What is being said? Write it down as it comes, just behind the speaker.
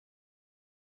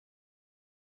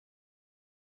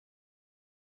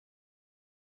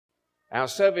Our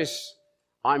service,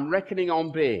 I'm reckoning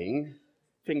on being,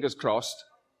 fingers crossed,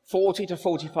 40 to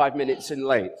 45 minutes in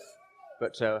length.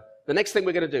 But the next thing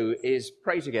we're going to do is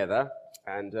pray together.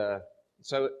 And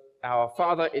so our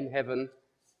Father in heaven,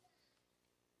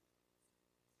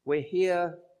 we're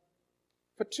here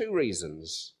for two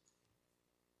reasons.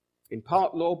 In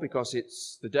part, Lord, because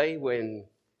it's the day when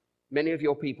many of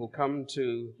your people come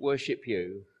to worship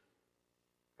you.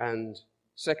 And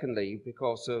secondly,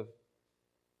 because of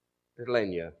little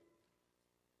Enya.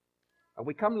 And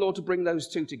we come, Lord, to bring those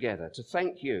two together, to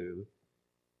thank you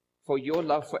for your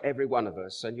love for every one of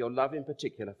us, and your love in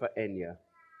particular for Enya.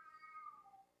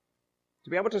 To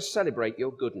be able to celebrate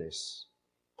your goodness,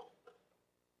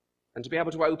 and to be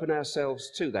able to open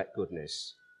ourselves to that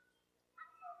goodness,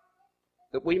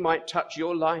 that we might touch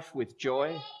your life with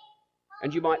joy,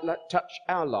 and you might touch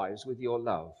our lives with your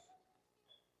love.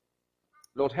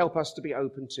 Lord, help us to be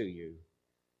open to you,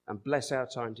 and bless our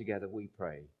time together, we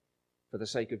pray, for the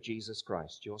sake of Jesus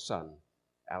Christ, your Son,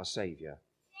 our Saviour.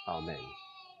 Amen.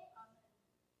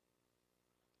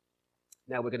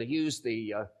 Now we're going to use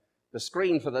the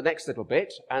screen for the next little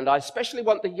bit, and I especially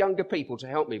want the younger people to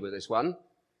help me with this one,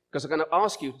 because I'm going to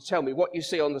ask you to tell me what you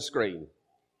see on the screen.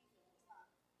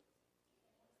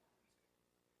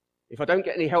 If I don't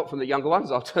get any help from the younger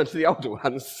ones, I'll turn to the older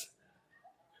ones.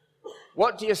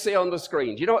 What do you see on the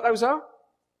screen? Do you know what those are?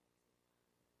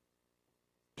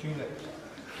 Tulips.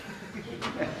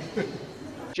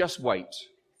 Just wait.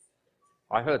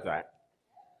 I heard that.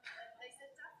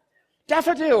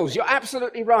 Daffodils, you're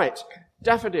absolutely right.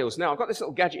 Daffodils. Now, I've got this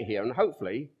little gadget here, and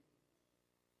hopefully...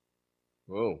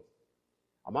 Oh,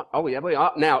 yeah, we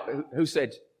are. Now, who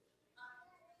said...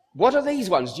 What are these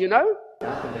ones? Do you know?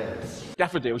 Daffodils.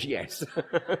 Daffodils, yes.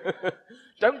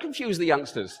 Don't confuse the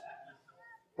youngsters.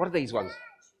 What are these ones?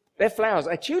 They're flowers.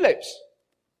 They're tulips.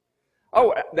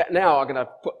 Oh, now I'm going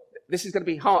to put... This is going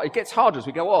to be hard. It gets harder as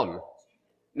we go on.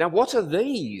 Now, what are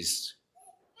these?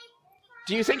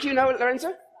 Do you think you know it,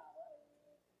 Lorenzo?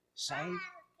 Say.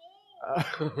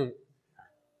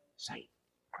 Say.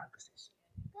 Crocuses.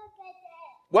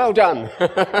 Well done.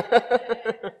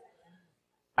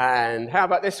 And how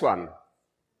about this one?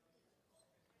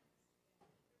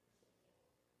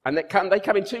 And they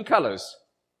come in two colours.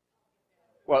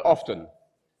 Well, often.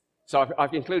 So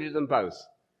I've included them both.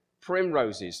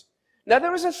 Primroses. Now,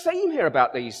 there is a theme here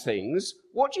about these things.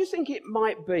 What do you think it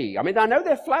might be? I mean, I know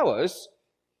they're flowers,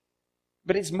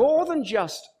 but it's more than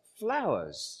just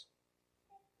flowers.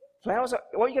 Flowers are...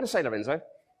 What are you going to say, Lorenzo? They're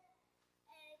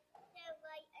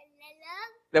white and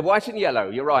yellow. They're white and yellow,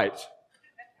 you're right.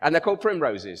 And they're called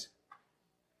primroses.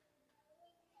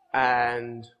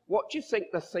 And what do you think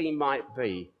the theme might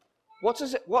be?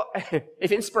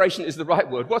 If inspiration is the right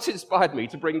word, what's inspired me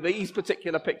to bring these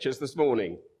particular pictures this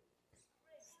morning?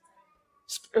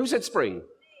 Who said spring?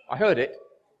 I heard it.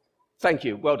 Thank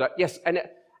you. Well done. Yes, and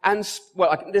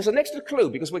there's an extra clue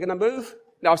because we're going to move.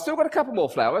 Now, I've still got a couple more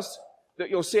flowers that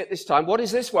you'll see at this time. What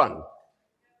is this one?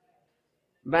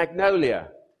 Magnolia.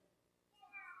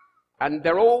 And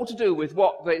they're all to do with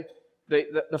what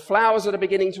the flowers that are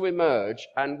beginning to emerge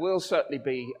and will certainly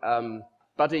be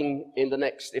budding in the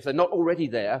next, if they're not already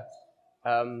there,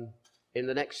 in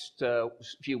the next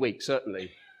few weeks,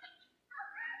 certainly.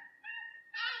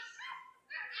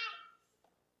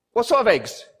 What sort of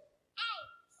eggs?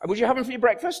 Would you have them for your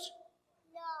breakfast?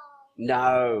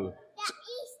 No. No. The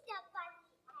Easter bunny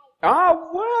eggs. Ah,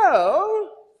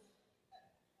 well.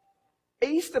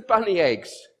 Easter bunny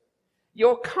eggs.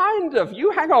 You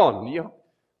hang on.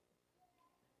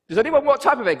 Does anyone what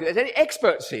type of egg? There's any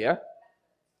experts here?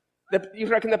 You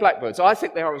reckon they're blackbirds? I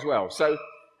think they are as well. So,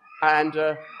 and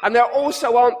they're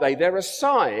also, aren't they? They're a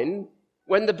sign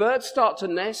when the birds start to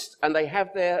nest and they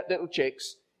have their little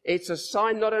chicks. It's a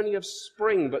sign not only of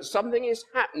spring, but something is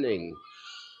happening.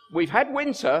 We've had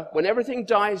winter when everything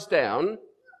dies down,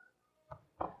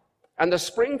 and the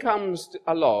spring comes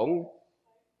along,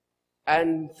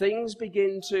 and things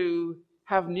begin to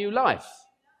have new life.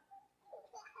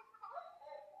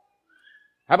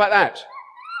 How about that?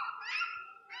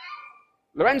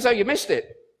 Lorenzo, you missed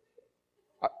it.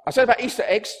 I said about Easter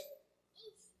eggs.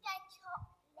 Easter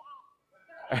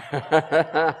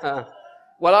chocolate.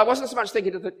 Well, I wasn't so much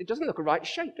thinking of it doesn't look a right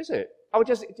shape, does it? Oh, I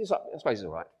suppose it's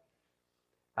all right.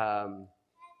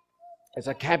 It's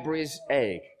a Cadbury's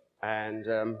egg. And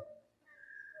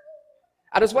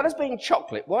as well as being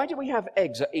chocolate, why do we have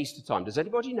eggs at Easter time? Does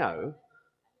anybody know? Of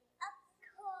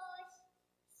course,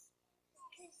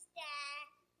 because they're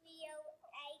real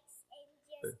eggs and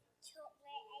just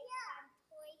chocolate eggs and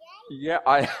toy eggs. Yeah,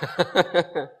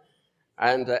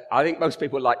 and I think most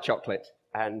people like chocolate.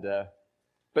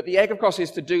 But the egg, of course,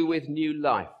 is to do with new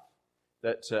life.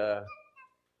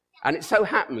 And it so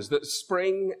happens that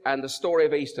spring and the story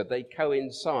of Easter, they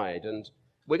coincide. And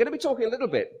we're going to be talking a little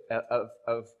bit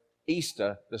of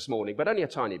Easter this morning, but only a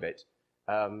tiny bit.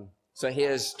 So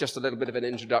here's just a little bit of an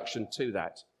introduction to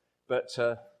that. But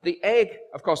the egg,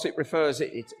 of course, it refers,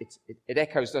 it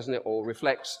echoes, doesn't it, or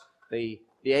reflects the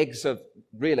eggs of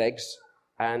real eggs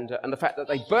and the fact that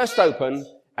they burst open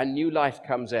and new life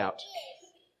comes out.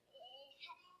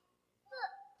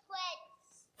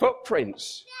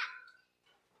 Footprints.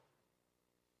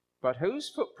 But whose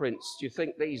footprints do you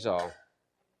think these are?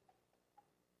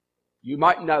 You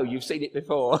might know, you've seen it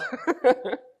before.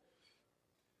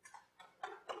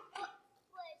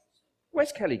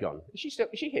 Where's Kelly gone? Is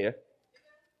she here?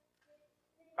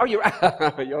 Oh,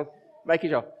 you're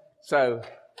making sure. So,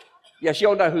 yes,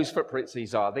 you'll know whose footprints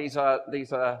these are. These are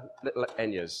little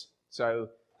Enya's. So,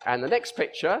 and the next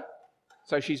picture,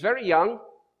 so she's very young.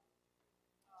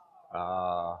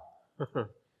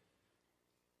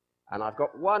 And I've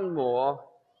got one more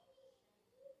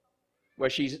where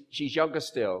she's younger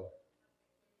still.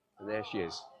 And there she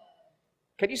is.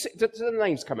 Can you see, do the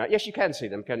names come out? Yes, you can see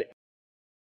them, can it?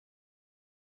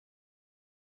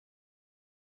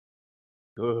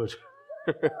 Good.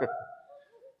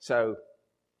 So,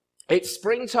 it's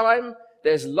springtime.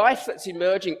 There's life that's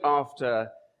emerging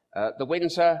after the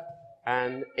winter,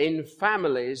 and in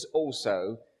families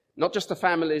also, not just the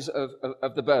families of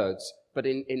the birds, but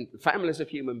in families of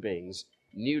human beings,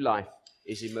 new life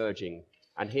is emerging.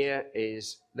 And here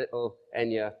is little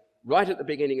Enya, right at the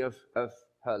beginning of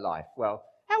her life. Well,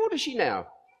 how old is she now?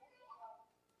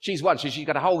 She's one, so she's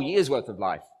got a whole year's worth of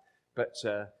life, but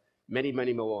many,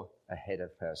 many more ahead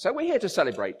of her. So we're here to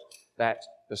celebrate that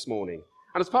this morning.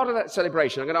 And as part of that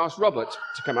celebration, I'm going to ask Robert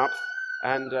to come up,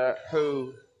 and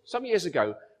who, some years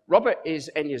ago, Robert is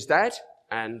Enya's dad,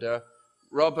 and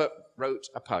Robert wrote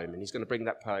a poem, and he's going to bring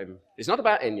that poem. It's not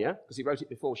about Enya, because he wrote it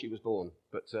before she was born,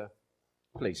 but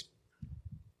please.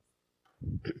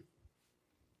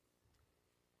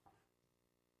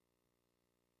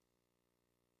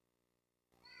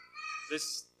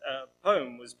 This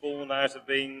poem was born out of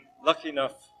being lucky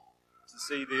enough to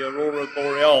see the Aurora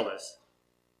Borealis,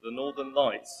 the Northern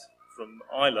Lights, from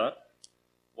Islay,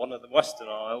 one of the Western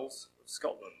Isles of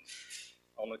Scotland,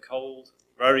 on a cold,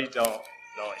 very dark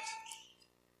night.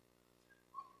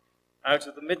 Out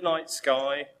of the midnight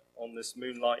sky on this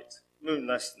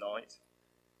moonless night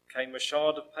came a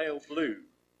shard of pale blue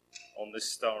on this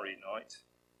starry night.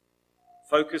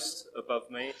 Focused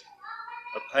above me,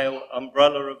 a pale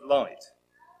umbrella of light,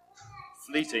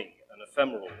 fleeting and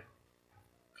ephemeral,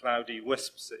 cloudy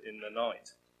wisps in the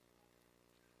night.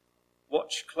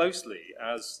 Watch closely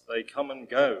as they come and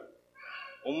go,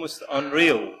 almost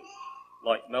unreal,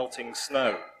 like melting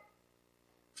snow.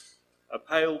 A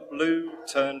pale blue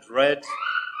turned red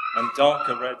and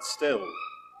darker red still,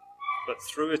 but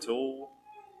through it all,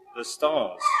 the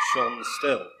stars shone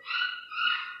still.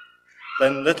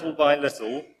 Then little by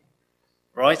little,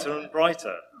 brighter and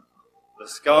brighter, the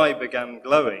sky began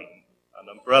glowing, an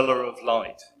umbrella of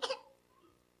light.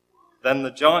 Then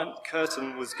the giant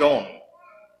curtain was gone,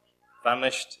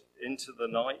 vanished into the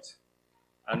night,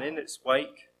 and in its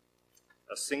wake,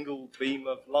 a single beam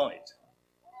of light.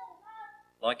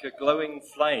 Like a glowing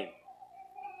flame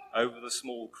over the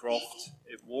small croft,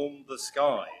 it warmed the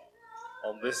sky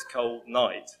on this cold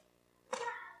night.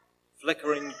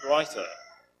 Flickering brighter,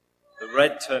 the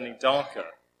red turning darker,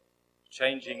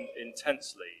 changing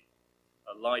intensely,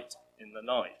 a light in the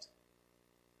night.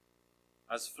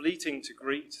 As fleeting to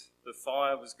greet, the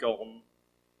fire was gone,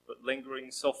 but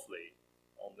lingering softly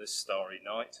on this starry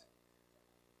night.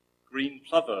 Green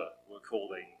plover were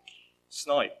calling,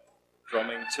 snipe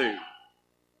drumming too,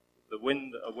 the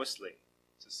wind a whistling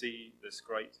to see this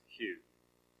great hue.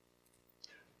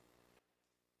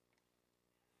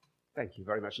 Thank you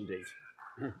very much indeed.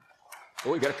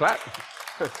 Oh, you get a clap.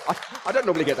 I don't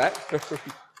normally get that.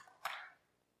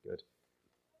 Good.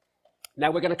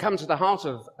 Now we're going to come to the heart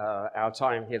of our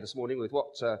time here this morning with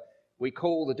what we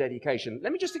call the dedication.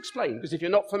 Let me just explain, because if you're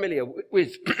not familiar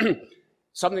with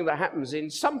something that happens in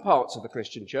some parts of the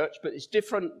Christian church, but it's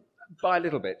different by a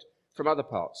little bit from other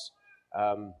parts.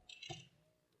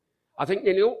 I think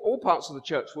nearly all parts of the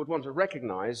church would want to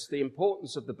recognize the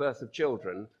importance of the birth of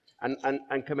children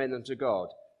and commend them to God.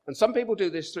 And some people do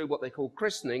this through what they call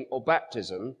christening or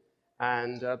baptism.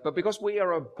 But because we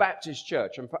are a Baptist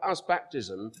church, and for us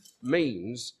baptism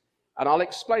means, and I'll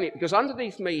explain it, because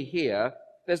underneath me here,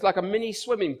 there's like a mini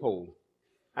swimming pool.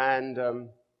 And,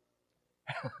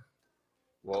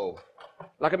 whoa,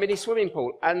 like a mini swimming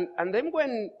pool. And then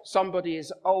when somebody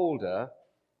is older,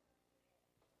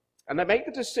 and they make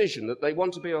the decision that they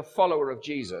want to be a follower of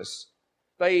Jesus,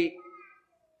 they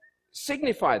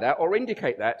signify that or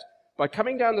indicate that by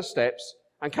coming down the steps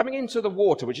and coming into the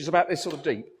water, which is about this sort of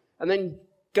deep, and then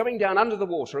going down under the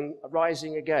water and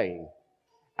rising again.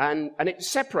 And it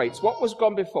separates what was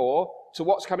gone before to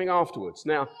what's coming afterwards.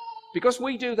 Now, because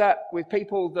we do that with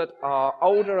people that are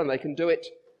older and they can do it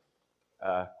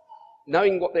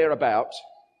knowing what they're about,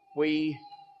 we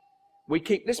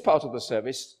keep this part of the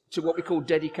service to what we call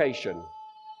dedication.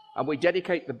 And we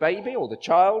dedicate the baby or the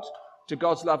child to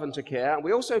God's love and to care. And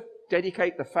we also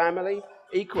dedicate the family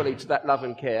equally to that love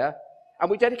and care. And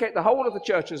we dedicate the whole of the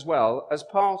church as well as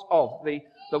part of the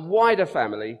wider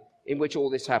family in which all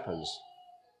this happens.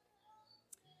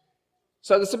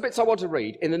 So there's some bits I want to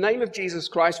read. In the name of Jesus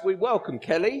Christ, we welcome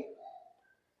Kelly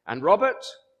and Robert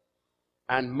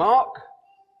and Mark,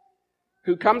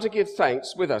 who come to give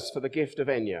thanks with us for the gift of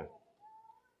Enya.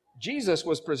 Jesus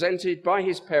was presented by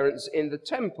his parents in the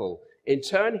temple. In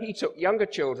turn, he took younger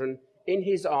children in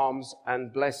his arms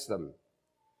and blessed them.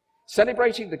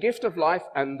 Celebrating the gift of life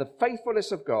and the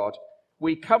faithfulness of God,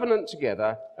 we covenant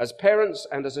together as parents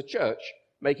and as a church,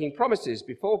 making promises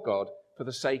before God for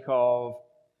the sake of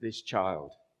this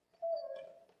child.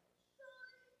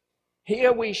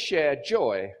 Here we share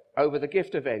joy over the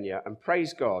gift of Enya and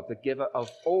praise God, the giver of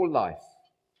all life.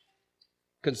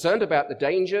 Concerned about the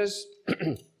dangers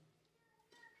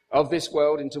of this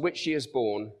world into which she is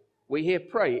born, we here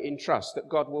pray in trust that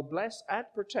God will bless and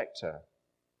protect her.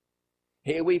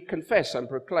 Here we confess and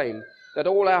proclaim that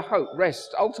all our hope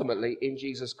rests ultimately in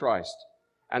Jesus Christ,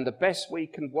 and the best we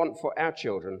can want for our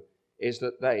children is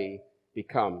that they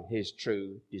become his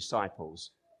true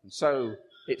disciples. And so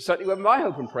it's certainly my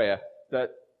hope and prayer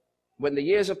that when the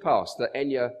years have passed, that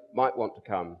Enya might want to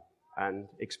come and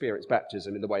experience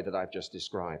baptism in the way that I've just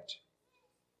described.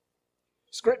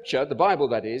 Scripture, the Bible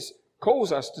that is,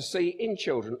 calls us to see in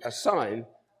children a sign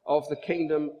of the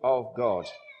kingdom of God.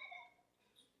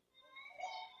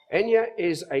 Enya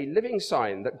is a living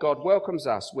sign that God welcomes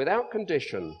us without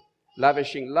condition,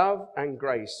 lavishing love and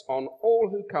grace on all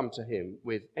who come to him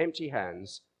with empty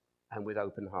hands and with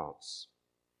open hearts.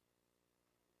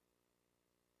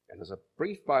 And as a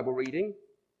brief Bible reading,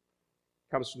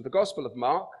 comes from the Gospel of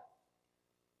Mark.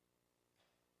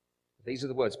 These are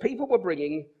the words. People were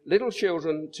bringing little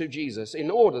children to Jesus in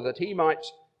order that he might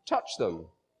touch them.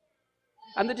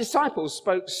 And the disciples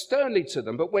spoke sternly to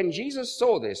them, but when Jesus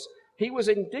saw this, he was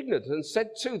indignant and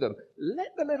said to them,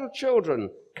 "Let the little children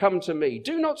come to me.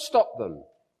 Do not stop them,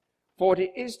 for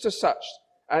it is to such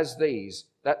as these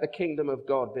that the kingdom of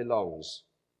God belongs.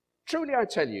 Truly I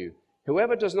tell you,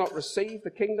 whoever does not receive the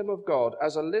kingdom of God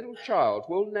as a little child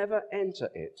will never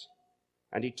enter it."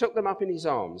 And he took them up in his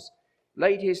arms,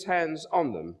 laid his hands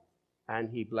on them, and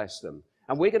he blessed them.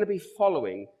 And we're going to be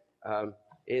following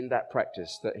in that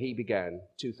practice that he began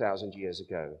 2,000 years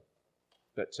ago.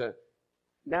 But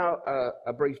now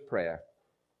a brief prayer.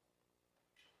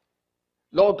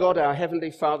 Lord God, our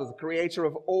Heavenly Father, the creator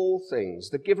of all things,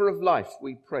 the giver of life,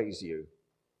 we praise you.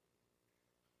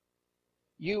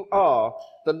 You are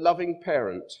the loving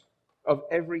parent of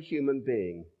every human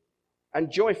being,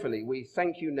 and joyfully we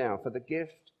thank you now for the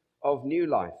gift of new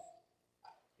life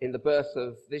in the birth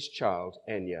of this child,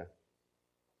 Enya.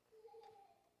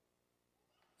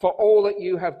 For all that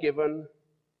you have given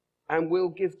and will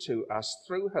give to us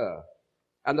through her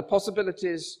and the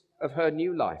possibilities of her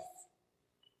new life,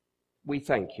 we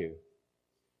thank you.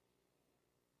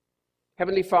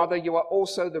 Heavenly Father, you are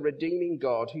also the redeeming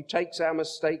God who takes our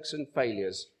mistakes and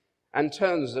failures and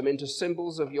turns them into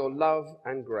symbols of your love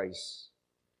and grace.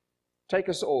 Take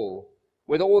us all,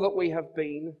 with all that we have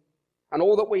been and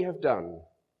all that we have done,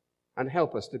 and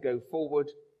help us to go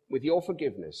forward with your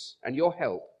forgiveness and your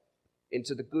help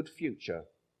into the good future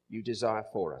you desire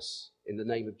for us. In the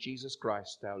name of Jesus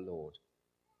Christ, our Lord.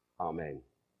 Amen.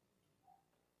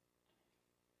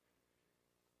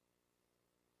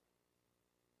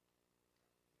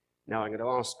 Now I'm going to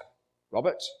ask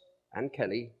Robert and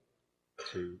Kelly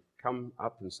to come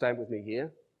up and stand with me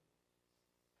here.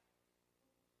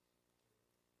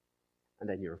 And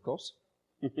Enya, of course.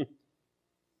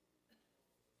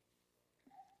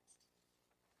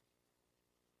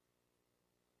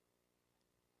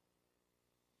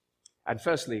 And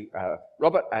firstly,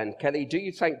 Robert and Kelly, do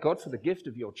you thank God for the gift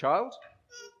of your child?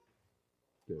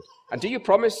 Good. And do you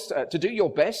promise to do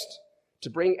your best to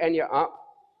bring Enya up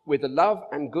with the love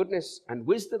and goodness and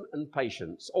wisdom and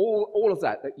patience, all of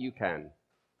that you can?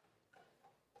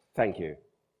 Thank you.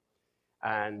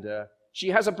 And she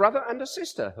has a brother and a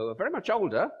sister who are very much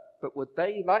older, but would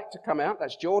they like to come out?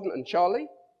 That's Jordan and Charlie.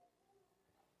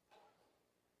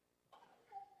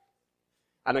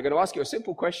 And I'm going to ask you a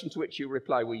simple question to which you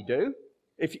reply, we do,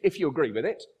 if you agree with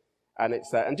it. And it's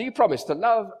that. And do you promise to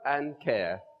love and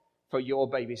care for your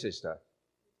baby sister?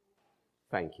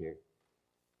 Thank you.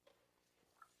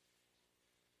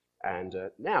 And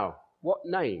now, what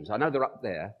names? I know they're up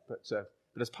there, but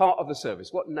as part of the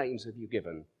service, what names have you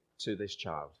given to this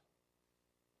child?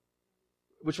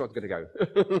 Which one's going to go?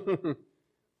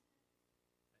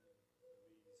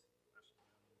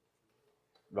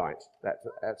 Right,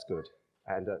 that's good.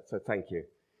 And so thank you.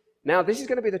 Now, this is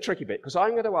going to be the tricky bit, because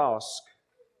I'm going to ask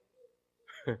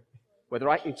whether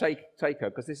I can take her,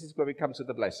 because this is where we come to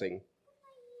the blessing.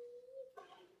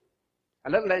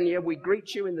 And little Enya, we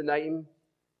greet you in the name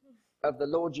of the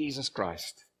Lord Jesus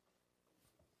Christ.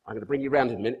 I'm going to bring you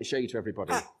round in a minute to show you to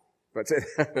everybody. But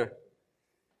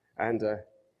and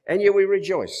Enya, we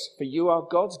rejoice, for you are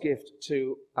God's gift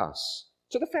to us,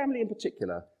 to the family in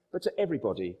particular, but to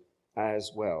everybody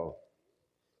as well.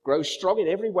 Grow strong in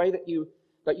every way that you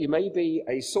may be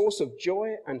a source of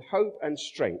joy and hope and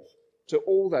strength to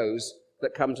all those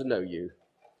that come to know you.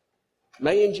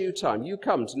 May in due time you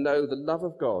come to know the love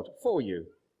of God for you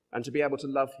and to be able to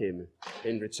love him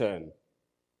in return.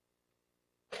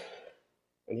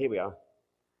 And here we are.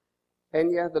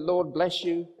 Enya, the Lord bless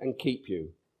you and keep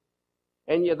you.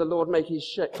 Enya, the Lord make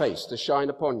his face to shine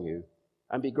upon you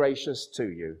and be gracious to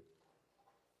you.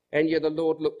 Enya, the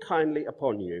Lord look kindly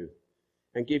upon you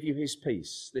and give you his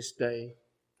peace this day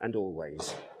and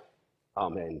always.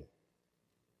 Amen.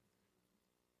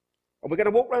 And we're going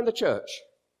to walk around the church.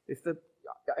 If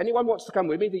anyone wants to come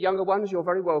with me, the younger ones, you're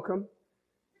very welcome.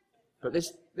 But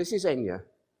this is Enya.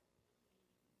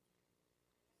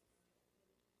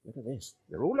 Look at this.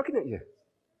 They're all looking at you.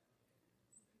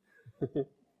 Should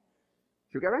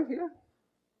we go around here?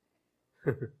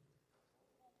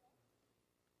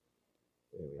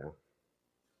 There we are.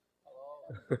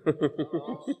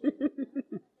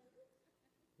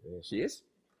 There she is.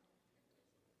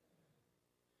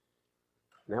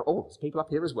 Now, there's people up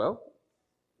here as well.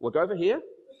 We'll go over here.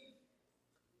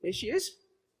 Here she is.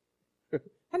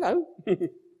 Hello. And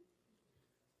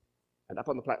up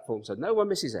on the platform, so no one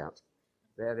misses out.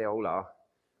 There they all are.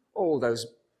 All those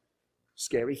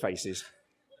scary faces.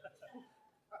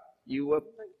 You were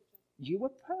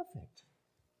perfect.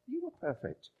 You were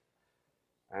perfect.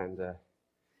 And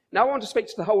now I want to speak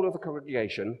to the whole of the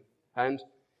congregation, and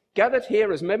gathered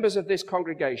here as members of this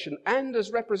congregation and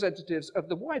as representatives of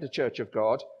the wider Church of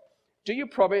God, do you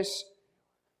promise,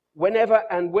 whenever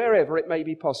and wherever it may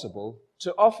be possible,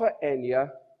 to offer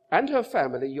Enya and her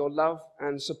family your love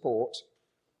and support?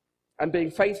 And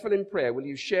being faithful in prayer, will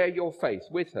you share your faith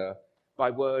with her by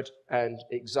word and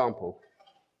example?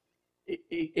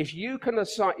 If you can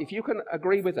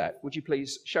agree with that, would you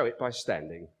please show it by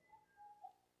standing?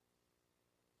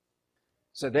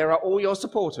 So there are all your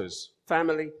supporters,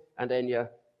 family and Enya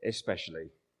especially.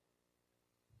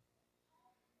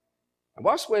 And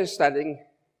whilst we're standing,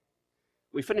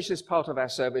 we finish this part of our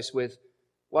service with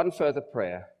one further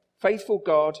prayer. Faithful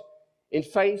God, in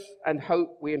faith and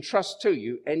hope we entrust to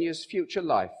you Enya's future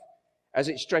life as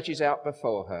it stretches out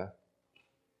before her.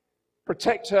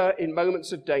 Protect her in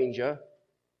moments of danger.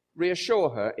 Reassure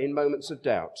her in moments of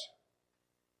doubt.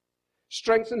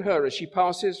 Strengthen her as she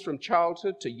passes from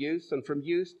childhood to youth and from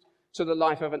youth to the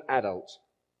life of an adult.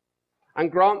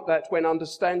 And grant that when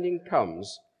understanding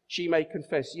comes, she may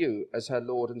confess you as her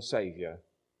Lord and Saviour.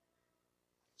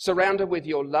 Surround her with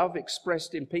your love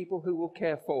expressed in people who will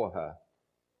care for her,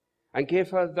 and give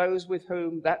her those with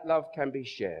whom that love can be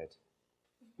shared.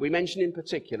 We mention in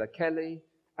particular Kelly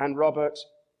and Robert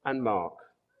and Mark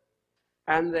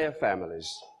and their families.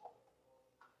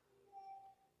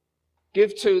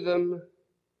 Give to them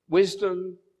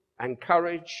wisdom and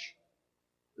courage,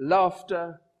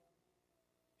 laughter,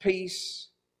 peace,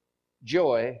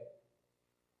 joy,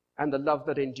 and the love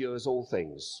that endures all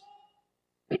things.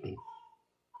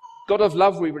 God of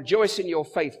love, we rejoice in your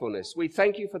faithfulness. We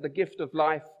thank you for the gift of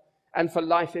life and for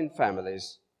life in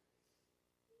families.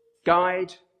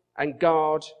 Guide and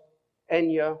guard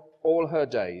Enya all her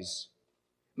days.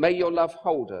 May your love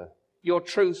hold her, your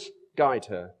truth guide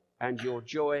her, and your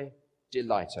joy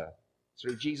delight her.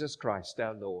 Through Jesus Christ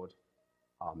our Lord.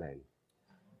 Amen.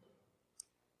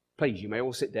 Please, you may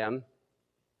all sit down.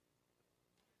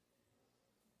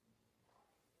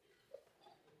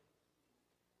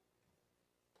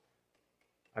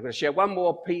 I'm going to share one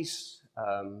more piece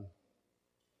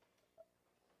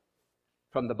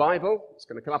from the Bible. It's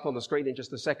going to come up on the screen in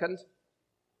just a second.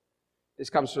 This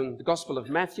comes from the Gospel of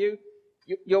Matthew.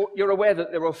 You're aware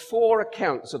that there are 4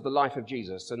 accounts of the life of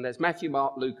Jesus, and there's Matthew,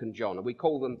 Mark, Luke, and John, and we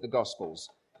call them the Gospels.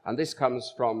 And this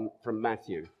comes from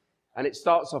Matthew. And it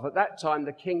starts off, at that time,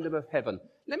 the kingdom of heaven.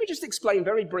 Let me just explain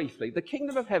very briefly. The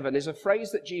kingdom of heaven is a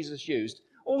phrase that Jesus used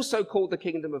also called the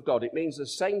kingdom of God. It means the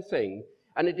same thing,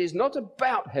 and it is not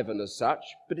about heaven as such,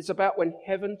 but it's about when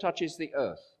heaven touches the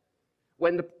earth,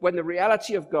 when the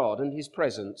reality of God and his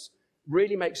presence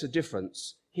really makes a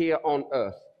difference here on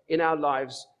earth, in our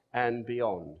lives and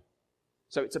beyond.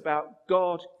 So it's about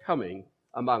God coming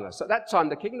among us. At that time,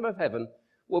 the kingdom of heaven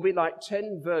will be like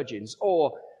 10 virgins,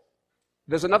 or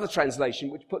there's another translation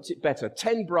which puts it better,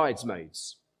 10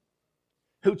 bridesmaids,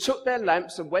 who took their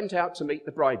lamps and went out to meet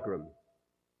the bridegroom.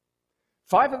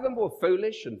 5 of them were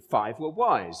foolish and 5 were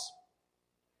wise.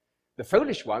 The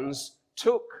foolish ones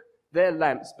took their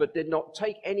lamps but did not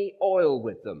take any oil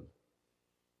with them.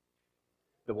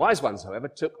 The wise ones, however,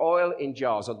 took oil in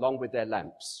jars along with their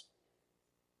lamps.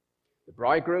 The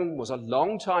bridegroom was a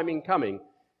long time in coming,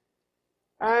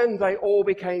 and they all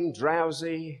became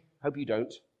drowsy. Hope you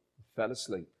don't. Fell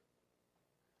asleep.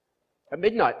 At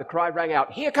midnight, the cry rang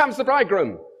out, "Here comes the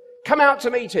bridegroom! Come out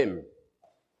to meet him!"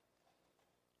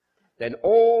 Then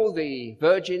all the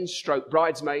virgins /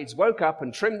 bridesmaids woke up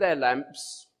and trimmed their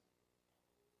lamps.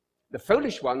 The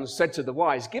foolish ones said to the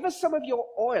wise, "Give us some of your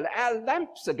oil. Our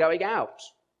lamps are going out."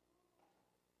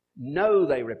 "No,"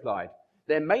 they replied,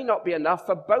 "there may not be enough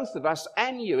for both of us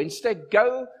and you. Instead,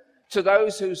 go to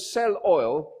those who sell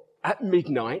oil at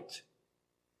midnight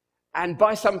and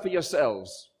buy some for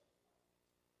yourselves."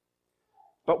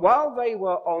 But while they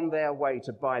were on their way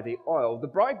to buy the oil, the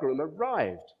bridegroom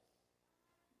arrived.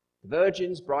 The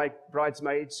virgins,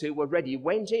 bridesmaids who were ready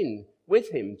went in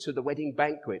with him to the wedding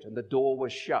banquet, and the door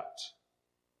was shut.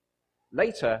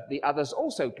 Later, the others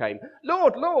also came.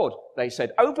 "Lord, Lord," they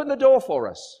said, "open the door for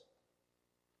us."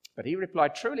 But he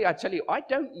replied, "Truly, I tell you, I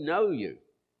don't know you.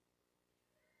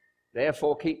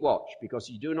 Therefore, keep watch, because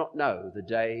you do not know the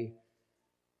day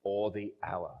or the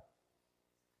hour.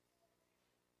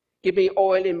 Give me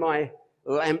oil in my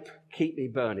lamp, keep me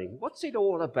burning." What's it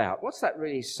all about? What's that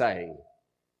really saying?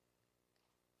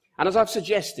 And as I've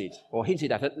suggested, or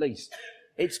hinted at least,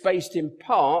 it's based in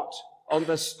part on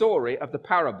the story of the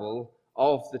parable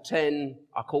of the 10,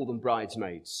 I call them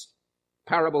bridesmaids,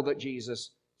 parable that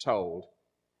Jesus told.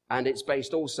 And it's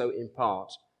based also in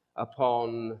part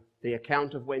upon the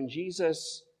account of when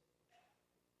Jesus,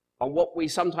 on what we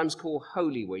sometimes call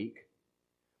Holy Week,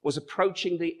 was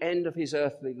approaching the end of his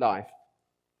earthly life.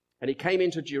 And he came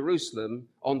into Jerusalem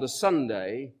on the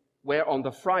Sunday, where on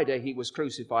the Friday he was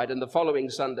crucified, and the following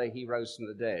Sunday he rose from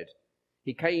the dead.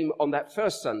 He came on that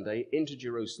first Sunday into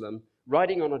Jerusalem,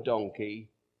 riding on a donkey,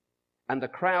 and the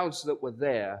crowds that were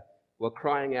there were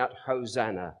crying out,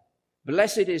 "Hosanna!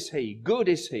 Blessed is he, good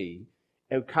is he,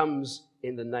 who comes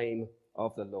in the name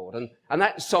of the Lord." And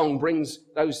that song brings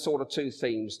those sort of two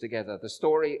themes together, the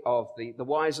story of the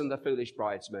wise and the foolish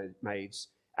bridesmaids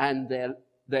and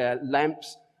their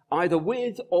lamps, either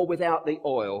with or without the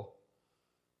oil,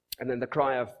 and then the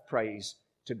cry of praise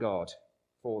to God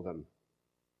for them.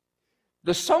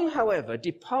 The song, however,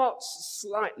 departs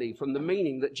slightly from the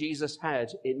meaning that Jesus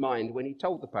had in mind when he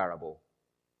told the parable.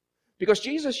 Because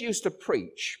Jesus used to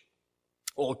preach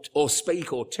or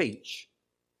speak or teach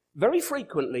very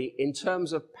frequently in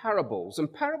terms of parables.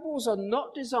 And parables are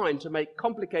not designed to make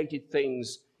complicated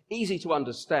things easy to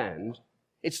understand.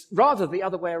 It's rather the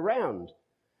other way around.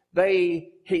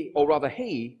 He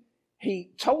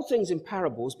told things in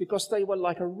parables because they were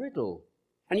like a riddle.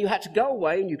 And you had to go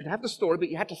away and you could have the story, but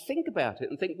you had to think about it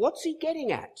and think, what's he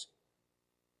getting at?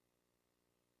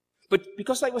 But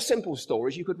because they were simple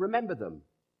stories, you could remember them.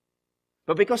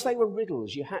 But because they were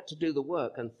riddles, you had to do the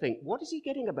work and think, what is he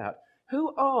getting about?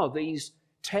 Who are these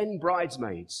 10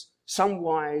 bridesmaids? Some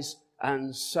wise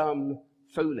and some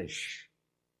foolish.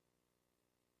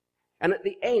 And at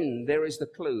the end, there is the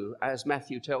clue, as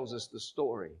Matthew tells us the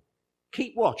story.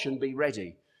 Keep watch and be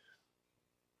ready.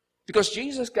 Because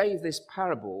Jesus gave this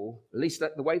parable, at least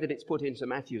the way that it's put into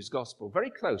Matthew's gospel, very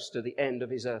close to the end of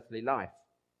his earthly life.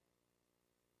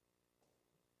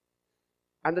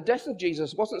 And the death of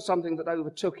Jesus wasn't something that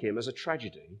overtook him as a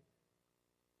tragedy.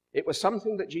 It was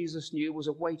something that Jesus knew was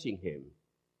awaiting him.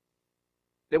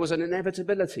 There was an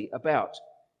inevitability about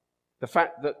the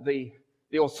fact that the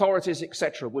authorities,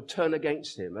 etc., would turn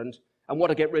against him and want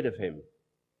to get rid of him.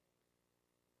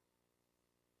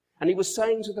 And he was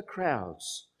saying to the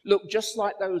crowds, look, just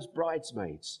like those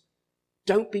bridesmaids,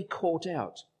 don't be caught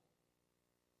out.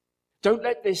 Don't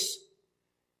let this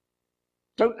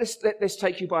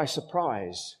take you by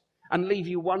surprise and leave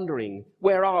you wondering,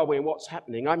 where are we and what's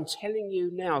happening? I'm telling you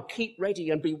now, keep ready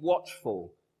and be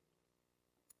watchful.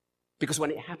 Because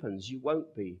when it happens, you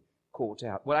won't be caught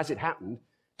out. Well, as it happened,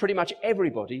 pretty much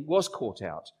everybody was caught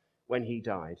out when he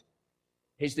died.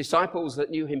 His disciples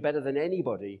that knew him better than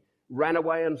anybody ran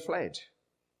away and fled.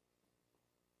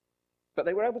 but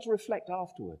they were able to reflect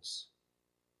afterwards.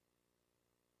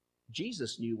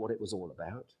 Jesus knew what it was all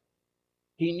about.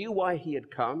 He knew why he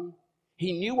had come.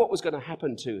 He knew what was going to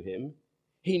happen to him.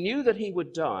 He knew that he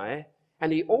would die,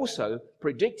 and he also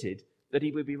predicted that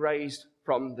he would be raised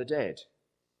from the dead.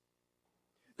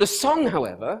 The song,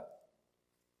 however,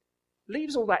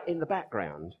 leaves all that in the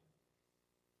background,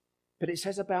 but it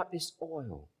says about this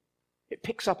oil. It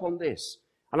picks up on this.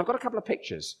 And I've got a couple of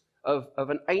pictures of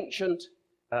an ancient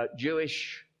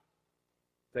Jewish,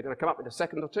 they're going to come up in a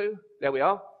second or two. There we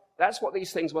are. That's what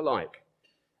these things were like.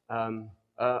 An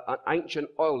ancient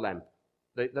oil lamp.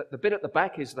 The bit at the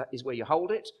back is where you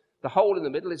hold it. The hole in the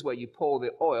middle is where you pour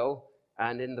the oil,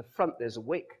 and in the front there's a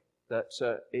wick that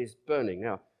is burning.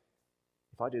 Now,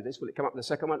 if I do this, will it come up in the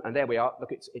second one? And there we are.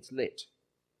 Look, it's lit.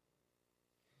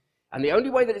 And the only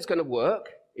way that it's going to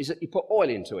work is that you put oil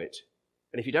into it.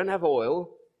 And if you don't have oil,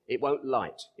 it won't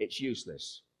light. It's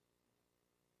useless.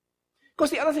 Of course,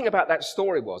 the other thing about that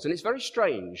story was, and it's very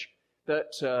strange,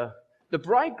 that the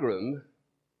bridegroom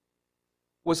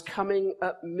was coming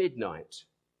at midnight.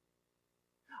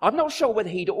 I'm not sure whether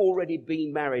he'd already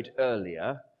been married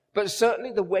earlier, but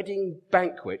certainly the wedding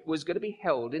banquet was going to be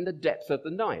held in the depth of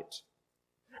the night.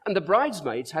 And the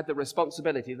bridesmaids had the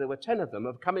responsibility, there were 10 of them,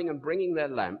 of coming and bringing their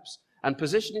lamps and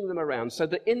positioning them around so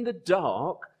that in the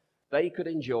dark they could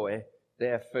enjoy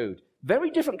their food. Very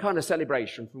different kind of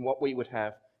celebration from what we would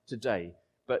have today.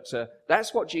 But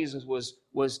that's what Jesus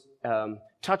was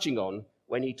touching on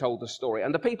when he told the story.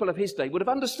 And the people of his day would have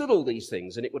understood all these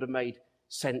things, and it would have made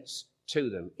sense to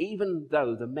them, even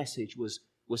though the message was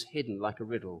hidden like a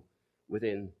riddle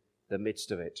within the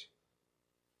midst of it.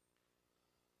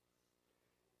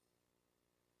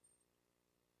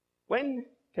 When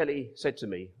Kelly said to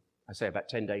me, I say about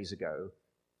 10 days ago,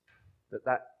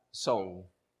 that song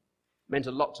meant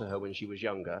a lot to her when she was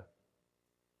younger,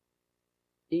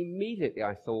 immediately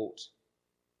I thought,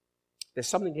 there's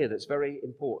something here that's very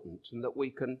important and that we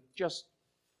can just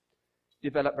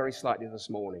develop very slightly this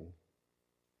morning.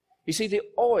 You see, the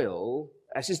oil,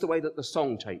 as is the way that the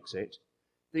song takes it,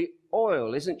 the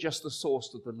oil isn't just the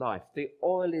source of the life. The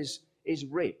oil is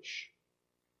rich.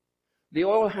 The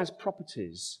oil has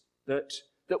properties that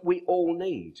we all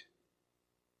need.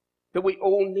 That we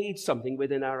all need something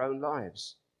within our own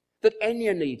lives. That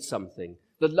Enya needs something.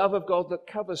 The love of God that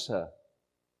covers her.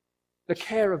 The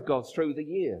care of God through the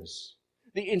years.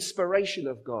 The inspiration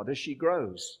of God as she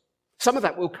grows. Some of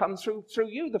that will come through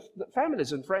you, the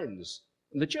families and friends,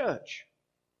 and the church.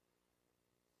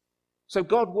 So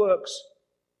God works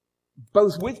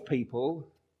both with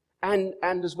people and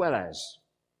as well as.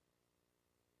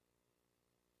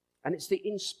 And it's the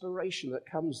inspiration that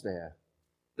comes there.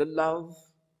 The love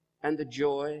and the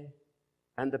joy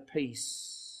and the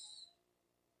peace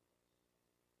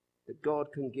that God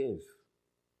can give.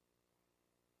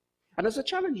 And there's a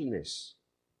challenge in this.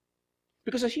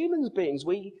 Because as human beings,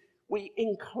 we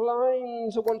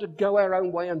incline to want to go our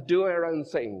own way and do our own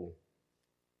thing.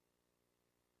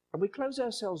 And we close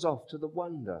ourselves off to the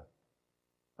wonder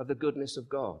of the goodness of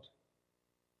God.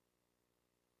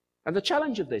 And the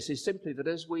challenge of this is simply that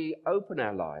as we open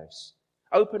our lives,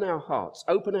 open our hearts,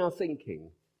 open our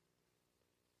thinking,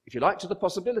 if you like, to the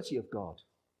possibility of God,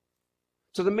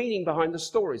 to the meaning behind the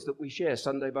stories that we share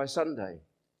Sunday by Sunday,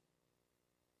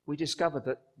 we discover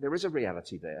that there is a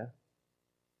reality there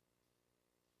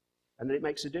and that it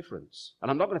makes a difference.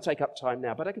 And I'm not going to take up time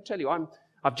now, but I can tell you,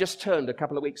 I've just turned a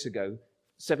couple of weeks ago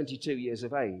 72 years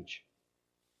of age.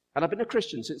 And I've been a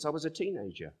Christian since I was a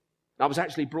teenager. I was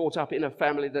actually brought up in a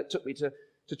family that took me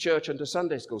to church and to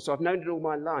Sunday school, so I've known it all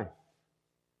my life.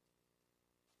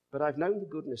 But I've known the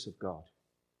goodness of God.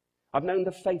 I've known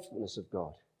the faithfulness of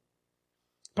God.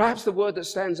 Perhaps the word that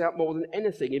stands out more than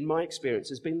anything in my experience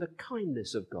has been the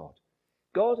kindness of God.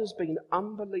 God has been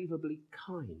unbelievably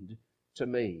kind to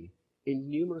me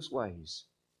in numerous ways.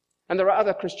 And there are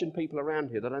other Christian people around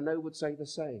here that I know would say the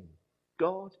same.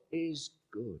 God is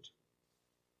good.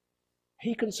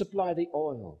 He can supply the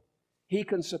oil. He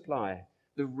can supply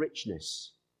the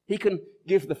richness. He can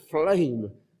give the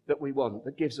flame that we want,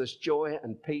 that gives us joy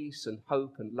and peace and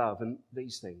hope and love and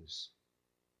these things.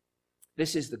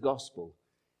 This is the gospel.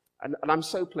 And I'm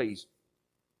so pleased.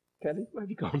 Kelly, where have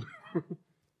you gone?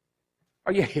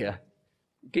 Oh, you're here.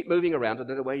 Keep moving around. I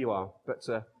don't know where you are.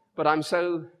 But I'm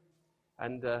so...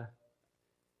 And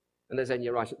there's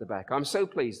Enya right at the back. I'm so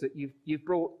pleased that you've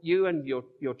brought you and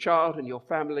your child and your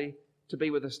family to be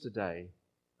with us today.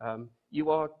 You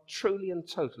are truly and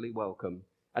totally welcome.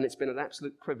 And it's been an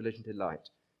absolute privilege and delight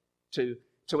to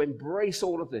embrace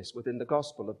all of this within the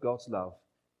gospel of God's love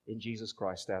in Jesus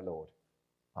Christ our Lord.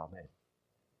 Amen.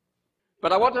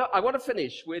 But I want to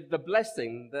finish with the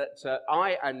blessing that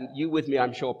I and you with me,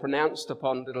 I'm sure, pronounced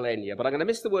upon little Enya. But I'm going to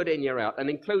miss the word Enya out and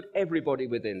include everybody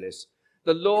within this.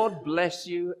 The Lord bless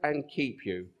you and keep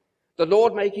you. The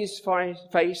Lord make his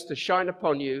face to shine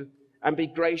upon you and be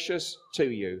gracious to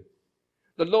you.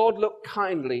 The Lord look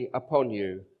kindly upon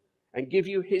you and give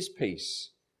you his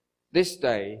peace this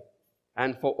day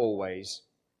and for always.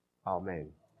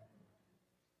 Amen.